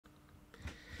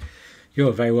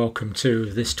You're very welcome to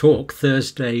this talk,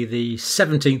 Thursday the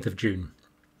 17th of June.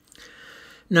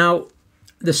 Now,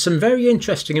 there's some very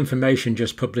interesting information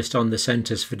just published on the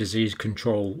Centers for Disease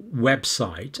Control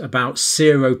website about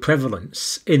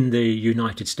seroprevalence in the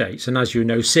United States. And as you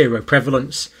know,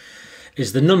 seroprevalence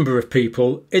is the number of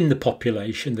people in the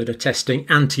population that are testing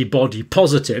antibody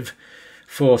positive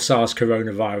for SARS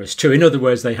coronavirus 2. In other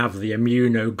words, they have the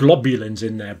immunoglobulins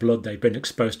in their blood. They've been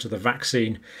exposed to the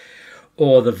vaccine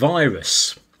or the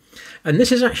virus. And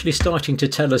this is actually starting to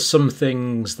tell us some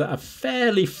things that are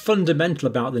fairly fundamental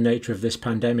about the nature of this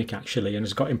pandemic, actually, and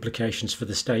has got implications for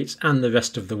the States and the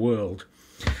rest of the world.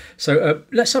 So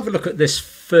let's have a look at this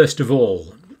first of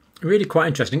all. Really quite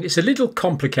interesting. It's a little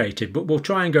complicated, but we'll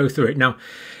try and go through it. Now,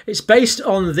 it's based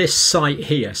on this site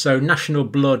here, so National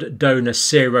Blood Donor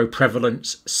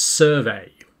Seroprevalence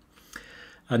Survey.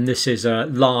 And this is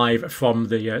live from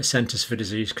the Centers for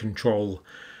Disease Control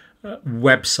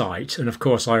website, and of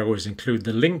course I always include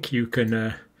the link. You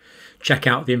can check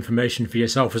out the information for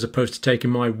yourself as opposed to taking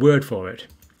my word for it.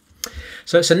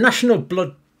 So it's a National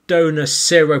Blood Donor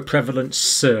Seroprevalence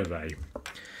Survey.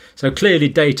 So clearly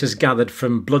data's gathered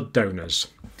from blood donors.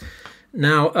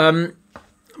 Now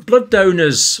blood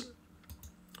donors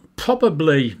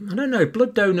probably, I don't know,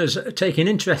 blood donors take an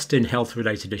interest in health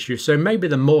related issues, so maybe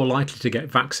they're more likely to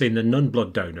get vaccine than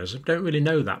non-blood donors. I don't really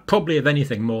know that. Probably, if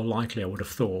anything, more likely, I would have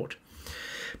thought.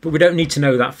 But we don't need to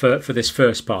know that for this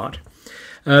first part.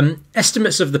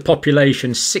 Estimates of the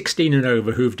population 16 and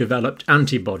over who've developed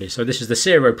antibodies. So this is the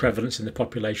seroprevalence in the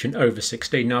population over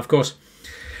 16. Now, of course,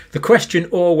 the question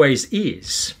always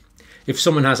is, if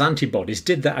someone has antibodies,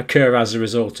 did that occur as a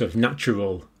result of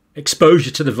natural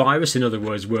exposure to the virus? In other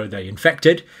words, were they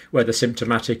infected, whether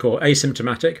symptomatic or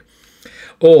asymptomatic?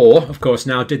 Or, of course,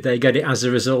 now, did they get it as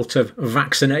a result of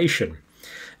vaccination?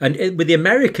 And with the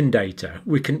American data,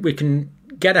 we can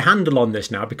get a handle on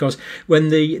this now, because when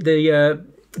the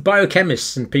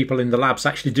biochemists and people in the labs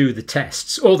actually do the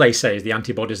tests, all they say is the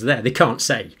antibodies are there. They can't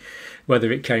say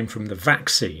whether it came from the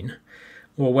vaccine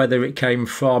or whether it came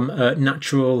from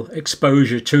natural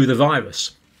exposure to the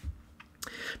virus.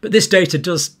 But this data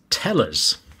does tell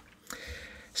us.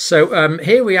 So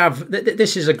here we have,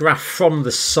 this is a graph from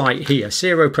the site here,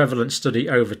 seroprevalence study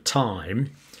over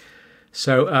time.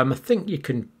 So I think you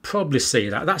can probably see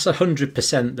that. That's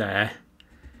 100% there.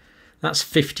 That's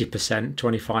 50%, 25%,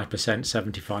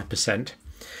 75%.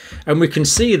 And we can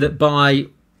see that by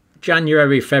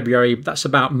January, February, that's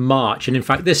about March. And in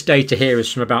fact, this data here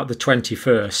is from about the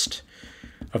 21st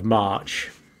of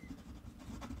March,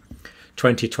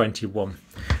 2021.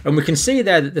 And we can see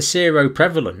there that the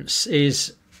seroprevalence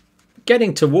is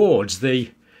getting towards the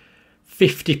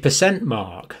 50%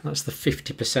 mark. That's the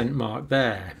 50% mark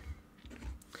there.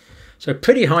 So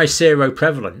pretty high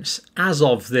seroprevalence as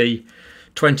of the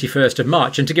 21st of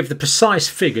March. And to give the precise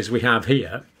figures we have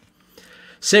here,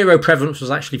 seroprevalence was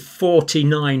actually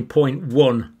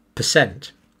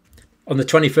 49.1% on the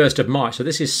 21st of March. So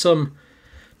this is some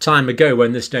time ago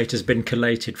when this data has been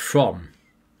collated from.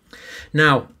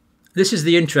 Now, this is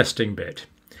the interesting bit.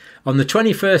 On the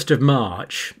 21st of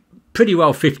March, pretty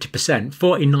well 50%,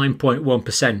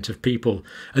 49.1% of people,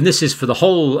 and this is for the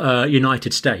whole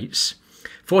United States,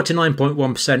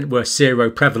 49.1% were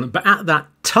seroprevalent. But at that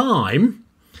time,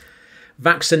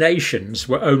 vaccinations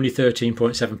were only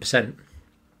 13.7%.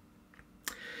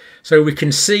 So we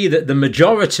can see that the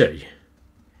majority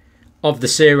of the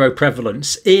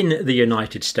seroprevalence in the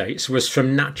United States was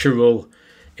from natural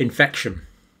infection.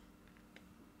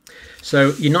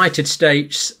 So United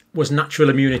States was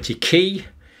natural immunity key.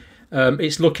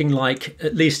 It's looking like,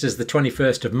 at least as the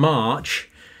 21st of March,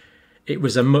 it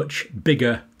was a much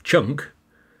bigger chunk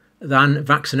than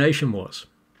vaccination was.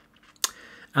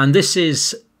 And this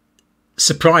is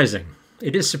surprising.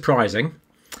 It is surprising,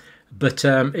 but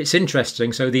it's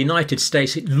interesting. So the United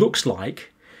States, it looks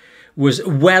like, was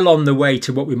well on the way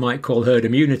to what we might call herd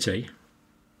immunity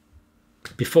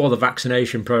before the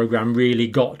vaccination program really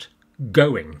got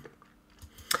going.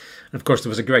 And of course, there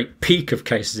was a great peak of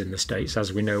cases in the States,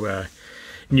 as we know,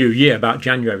 New Year, about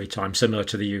January time, similar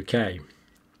to the UK.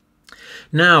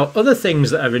 Now, other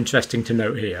things that are interesting to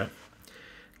note here.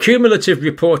 Cumulative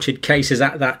reported cases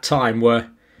at that time were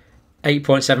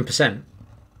 8.7%.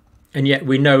 And yet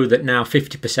we know that now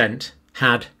 50%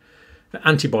 had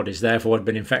antibodies, therefore had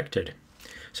been infected.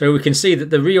 So we can see that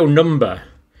the real number,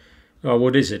 oh,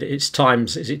 what is it? It's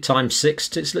times, is it times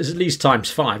 6? It's at least times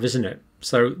 5, isn't it?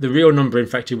 So the real number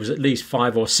infected was at least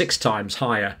 5 or 6 times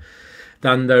higher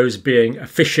than those being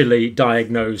officially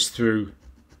diagnosed through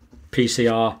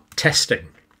PCR testing.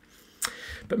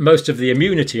 But most of the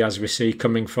immunity, as we see,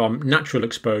 coming from natural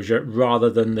exposure rather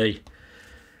than the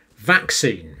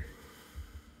vaccine.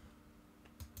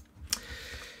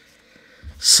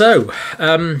 So,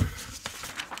 the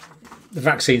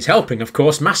vaccine's helping, of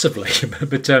course, massively,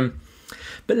 but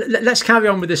let's carry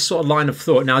on with this sort of line of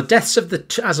thought. Now, deaths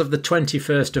as of the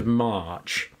 21st of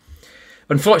March.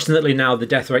 Unfortunately, now the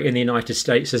death rate in the United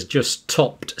States has just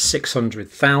topped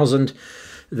 600,000.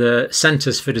 The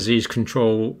Centers for Disease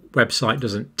Control website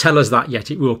doesn't tell us that yet.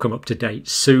 It will come up to date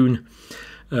soon,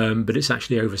 but it's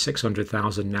actually over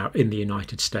 600,000 now in the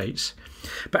United States.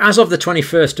 But as of the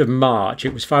 21st of March,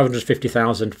 it was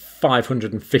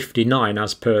 550,559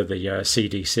 as per the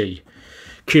CDC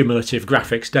cumulative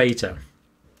graphics data.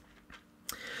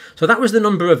 So that was the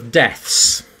number of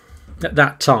deaths at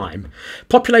that time.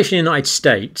 Population in the United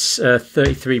States,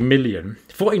 33 million.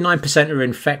 49% are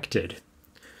infected.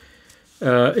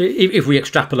 If we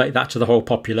extrapolate that to the whole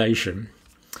population.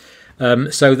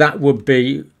 So that would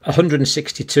be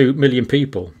 162 million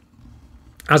people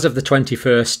as of the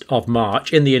 21st of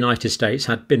March in the United States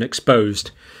had been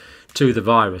exposed to the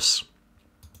virus.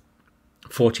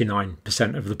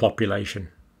 49% of the population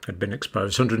had been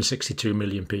exposed, 162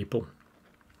 million people.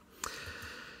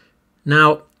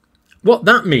 Now, what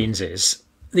that means is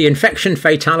the infection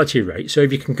fatality rate. So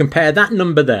if you can compare that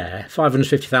number there,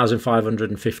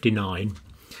 550,559,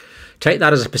 take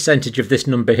that as a percentage of this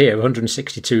number here,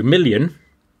 162 million,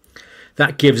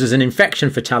 that gives us an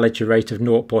infection fatality rate of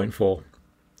 0.4.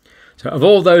 So of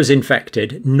all those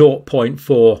infected,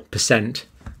 0.4%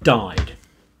 died.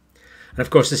 And of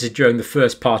course, this is during the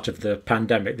first part of the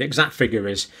pandemic. The exact figure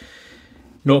is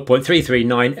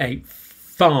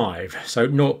 0.339885, so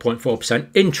 0.4%.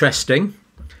 Interesting,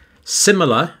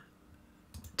 similar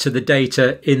to the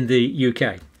data in the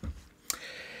UK.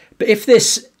 But if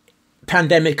this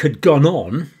pandemic had gone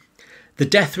on, the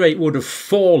death rate would have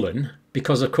fallen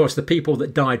because, of course, the people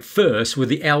that died first were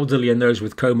the elderly and those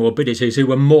with comorbidities who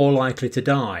were more likely to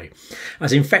die.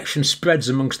 As infection spreads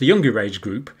amongst the younger age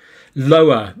group,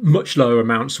 much lower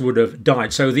amounts would have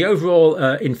died. So the overall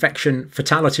infection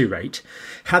fatality rate,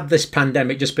 had this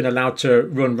pandemic just been allowed to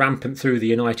run rampant through the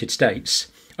United States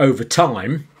over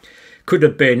time, could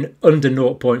have been under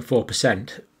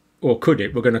 0.4%, or could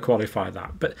it? We're going to qualify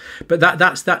that. But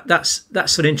that's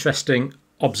an interesting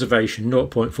observation.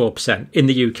 0.4% in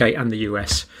the UK and the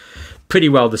US, pretty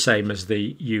well the same as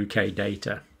the UK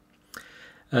data.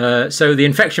 So the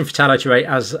infection fatality rate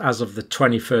as of the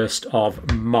 21st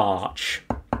of March,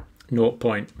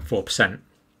 0.4%.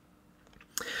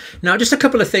 Now, just a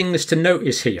couple of things to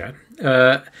notice here.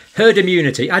 Herd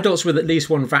immunity, adults with at least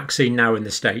one vaccine now in the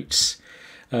States.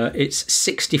 It's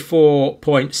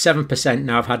 64.7%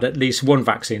 now have had at least one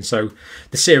vaccine. So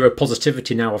the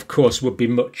seropositivity now, of course, would be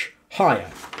much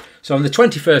higher. So on the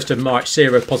 21st of March,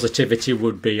 seropositivity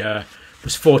would be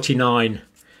was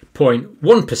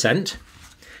 49.1%.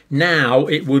 Now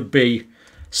it would be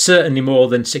certainly more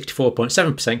than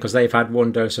 64.7% because they've had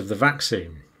one dose of the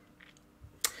vaccine.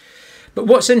 But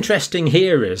what's interesting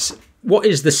here is, what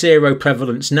is the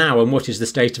seroprevalence now and what is the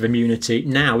state of immunity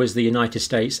now? Is the United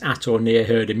States at or near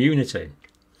herd immunity?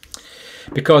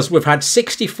 Because we've had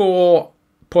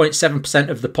 64.7%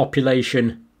 of the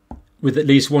population with at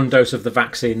least one dose of the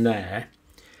vaccine there.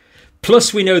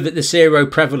 Plus we know that the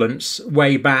seroprevalence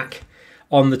way back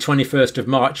on the 21st of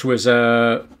March was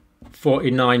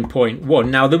 49.1.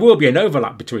 Now there will be an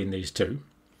overlap between these two,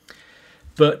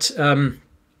 but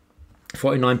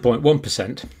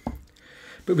 49.1%.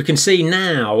 But we can see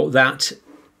now that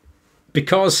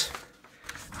because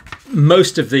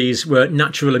most of these were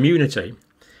natural immunity,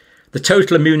 the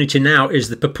total immunity now is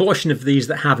the proportion of these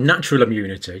that have natural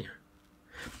immunity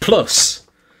plus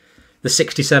the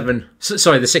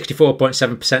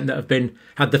 64.7% that have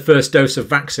had the first dose of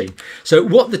vaccine. So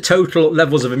what the total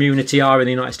levels of immunity are in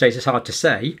the United States is hard to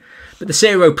say, but the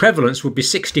seroprevalence would be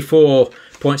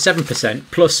 64.7%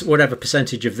 plus whatever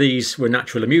percentage of these were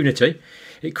natural immunity.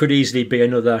 It could easily be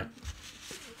another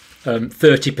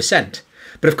 30%.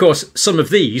 But of course, some of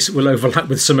these will overlap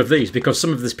with some of these because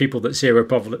some of these people that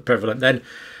seroprevalent then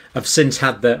have since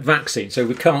had the vaccine. So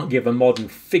we can't give a modern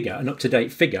figure, an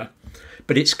up-to-date figure,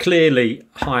 but it's clearly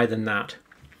higher than that.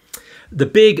 The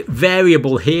big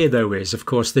variable here, though, is, of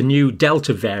course, the new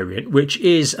Delta variant, which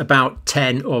is about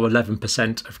 10 or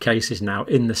 11% of cases now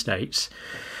in the States.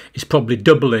 It's probably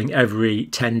doubling every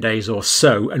 10 days or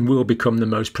so and will become the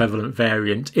most prevalent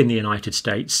variant in the United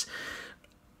States,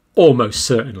 almost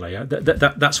certainly.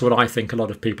 That's what I think. A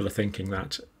lot of people are thinking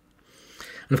that.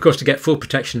 And of course, to get full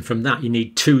protection from that, you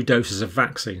need 2 doses of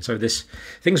vaccine. So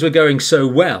things were going so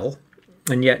well,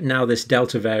 and yet now this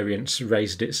Delta variant's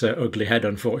raised its ugly head,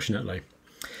 unfortunately.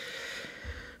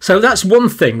 So that's one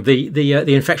thing,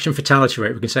 the infection fatality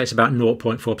rate. We can say it's about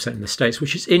 0.4% in the States,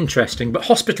 which is interesting. But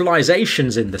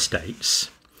hospitalizations in the States,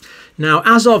 now,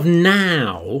 as of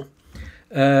now,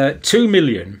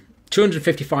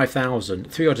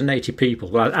 2,255,380 people,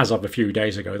 well, as of a few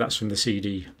days ago, that's from the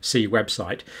CDC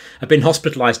website, have been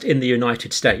hospitalized in the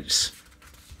United States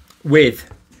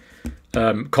with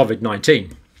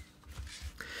COVID-19.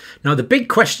 Now, the big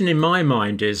question in my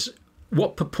mind is,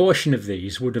 what proportion of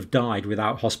these would have died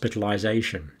without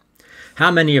hospitalisation? How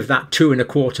many of that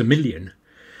 2.25 million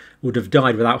would have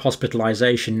died without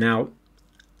hospitalisation? Now,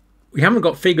 we haven't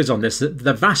got figures on this.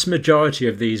 The vast majority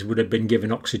of these would have been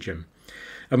given oxygen.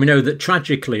 And we know that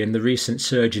tragically in the recent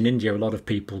surge in India, a lot of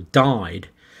people died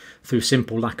through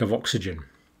simple lack of oxygen.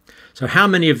 So how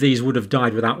many of these would have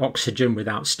died without oxygen,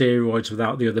 without steroids,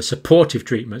 without the other supportive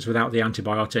treatments, without the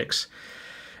antibiotics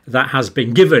that has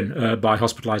been given by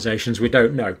hospitalizations? We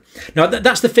don't know. Now,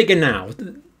 that's the figure now,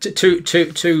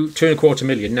 2.25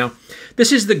 million. Now,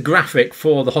 this is the graphic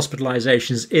for the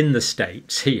hospitalizations in the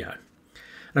States here.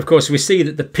 And of course, we see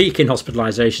that the peak in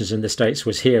hospitalizations in the States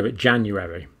was here at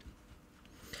January.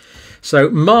 So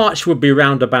March would be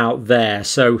around about there.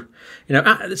 So, you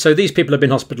know, so these people have been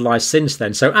hospitalized since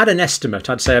then. So at an estimate,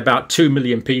 I'd say about 2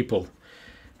 million people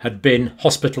had been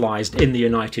hospitalized in the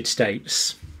United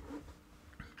States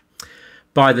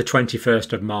by the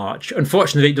 21st of March.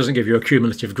 Unfortunately, it doesn't give you a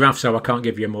cumulative graph, so I can't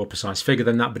give you a more precise figure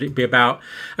than that, but it'd be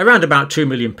around about 2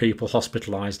 million people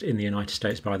hospitalised in the United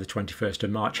States by the 21st of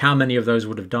March. How many of those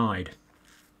would have died?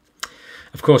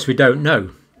 Of course, we don't know,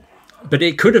 but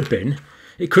it could have been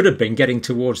getting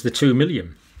towards the 2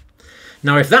 million.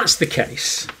 Now, if that's the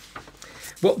case,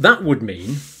 what that would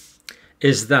mean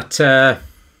is that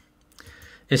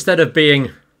instead of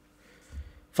being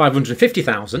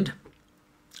 550,000,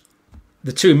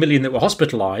 the 2 million that were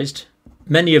hospitalised,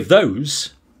 many of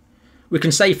those, we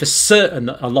can say for certain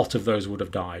that a lot of those would have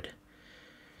died.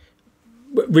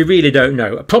 We really don't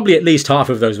know. Probably at least half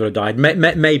of those would have died,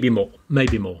 maybe more.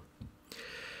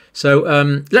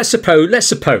 So let's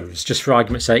suppose, just for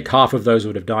argument's sake, half of those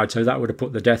would have died. So that would have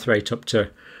put the death rate up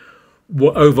to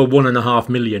over 1.5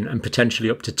 million and potentially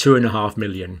up to 2.5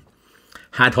 million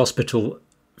had hospital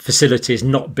facilities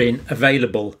not been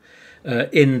available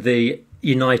in the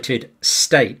United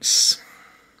States.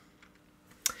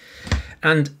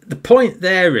 And the point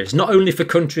there is, not only for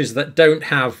countries that don't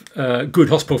have good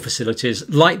hospital facilities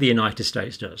like the United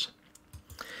States does,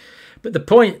 but the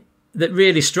point that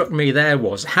really struck me there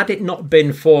was, had it not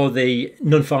been for the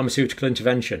non-pharmaceutical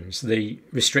interventions, the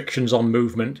restrictions on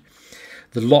movement,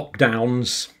 the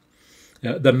lockdowns,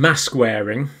 the mask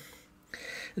wearing,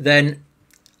 then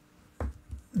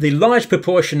the large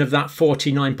proportion of that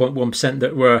 49.1%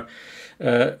 that were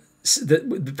that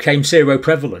became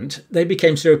seroprevalent, they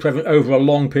became seroprevalent over a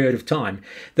long period of time.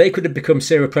 They could have become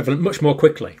seroprevalent much more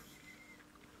quickly.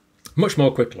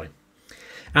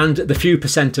 And the few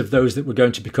percent of those that were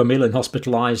going to become ill and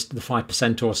hospitalised, the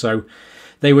 5% or so,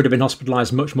 they would have been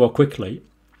hospitalised much more quickly.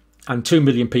 And 2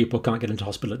 million people can't get into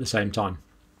hospital at the same time.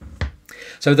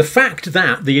 So the fact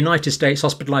that the United States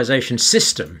hospitalisation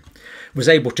system was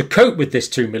able to cope with this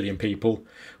 2 million people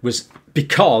was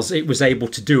because it was able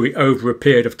to do it over a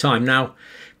period of time. Now,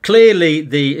 clearly,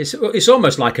 it's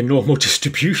almost like a normal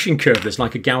distribution curve. It's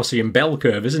like a Gaussian bell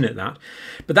curve, isn't it, that?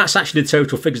 But that's actually the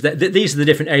total figures. These are the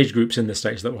different age groups in the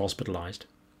States that were hospitalised.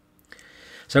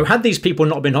 So had these people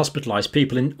not been hospitalised,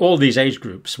 people in all these age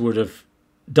groups would have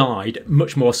died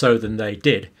much more so than they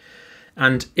did.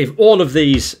 And if all of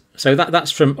these... So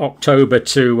that's from October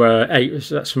to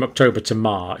that's from October to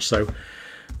March. So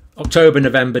October,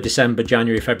 November, December,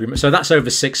 January, February. So that's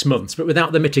over 6 months. But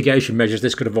without the mitigation measures,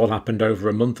 this could have all happened over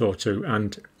a month or two.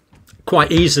 And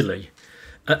quite easily,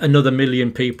 another 1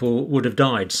 million people would have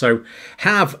died. So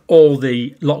have all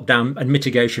the lockdown and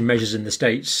mitigation measures in the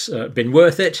States been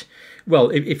worth it?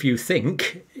 Well, if you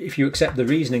accept the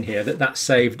reasoning here that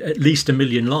saved at least 1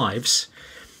 million lives,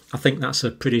 I think that's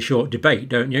a pretty short debate,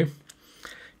 don't you?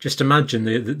 Just imagine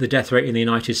the death rate in the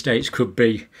United States could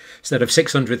be, instead of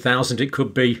 600,000, it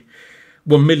could be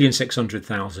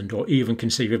 1,600,000, or even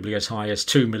conceivably as high as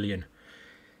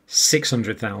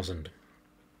 2,600,000.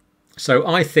 So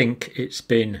I think it's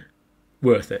been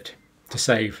worth it to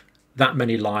save that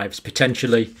many lives,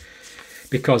 potentially,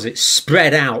 because it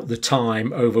spread out the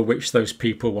time over which those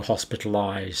people were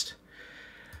hospitalised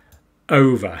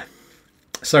over.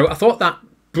 So I thought that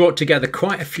brought together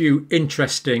quite a few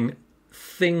interesting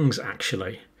things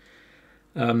actually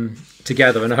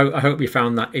together, and I hope you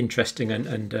found that interesting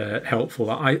and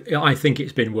helpful. I think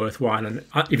it's been worthwhile, and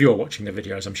if you're watching the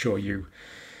videos, I'm sure you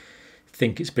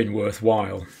think it's been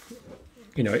worthwhile.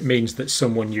 you know, it means that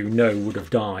someone you know would have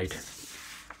died.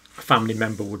 A family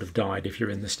member would have died if you're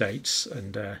in the States.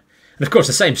 And of course,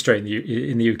 the same story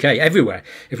in the UK, everywhere.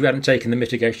 If we hadn't taken the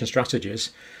mitigation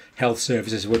strategies, health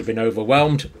services would have been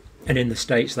overwhelmed. And in the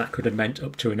States, that could have meant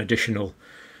up to an additional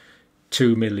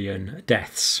 2 million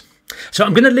deaths. So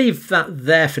I'm going to leave that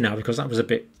there for now because that was a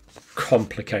bit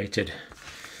complicated.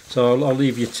 So I'll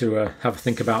leave you to have a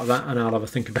think about that, and I'll have a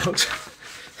think about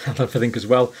I'll have a think as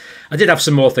well. I did have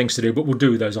some more things to do, but we'll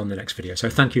do those on the next video. So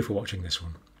thank you for watching this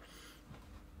one.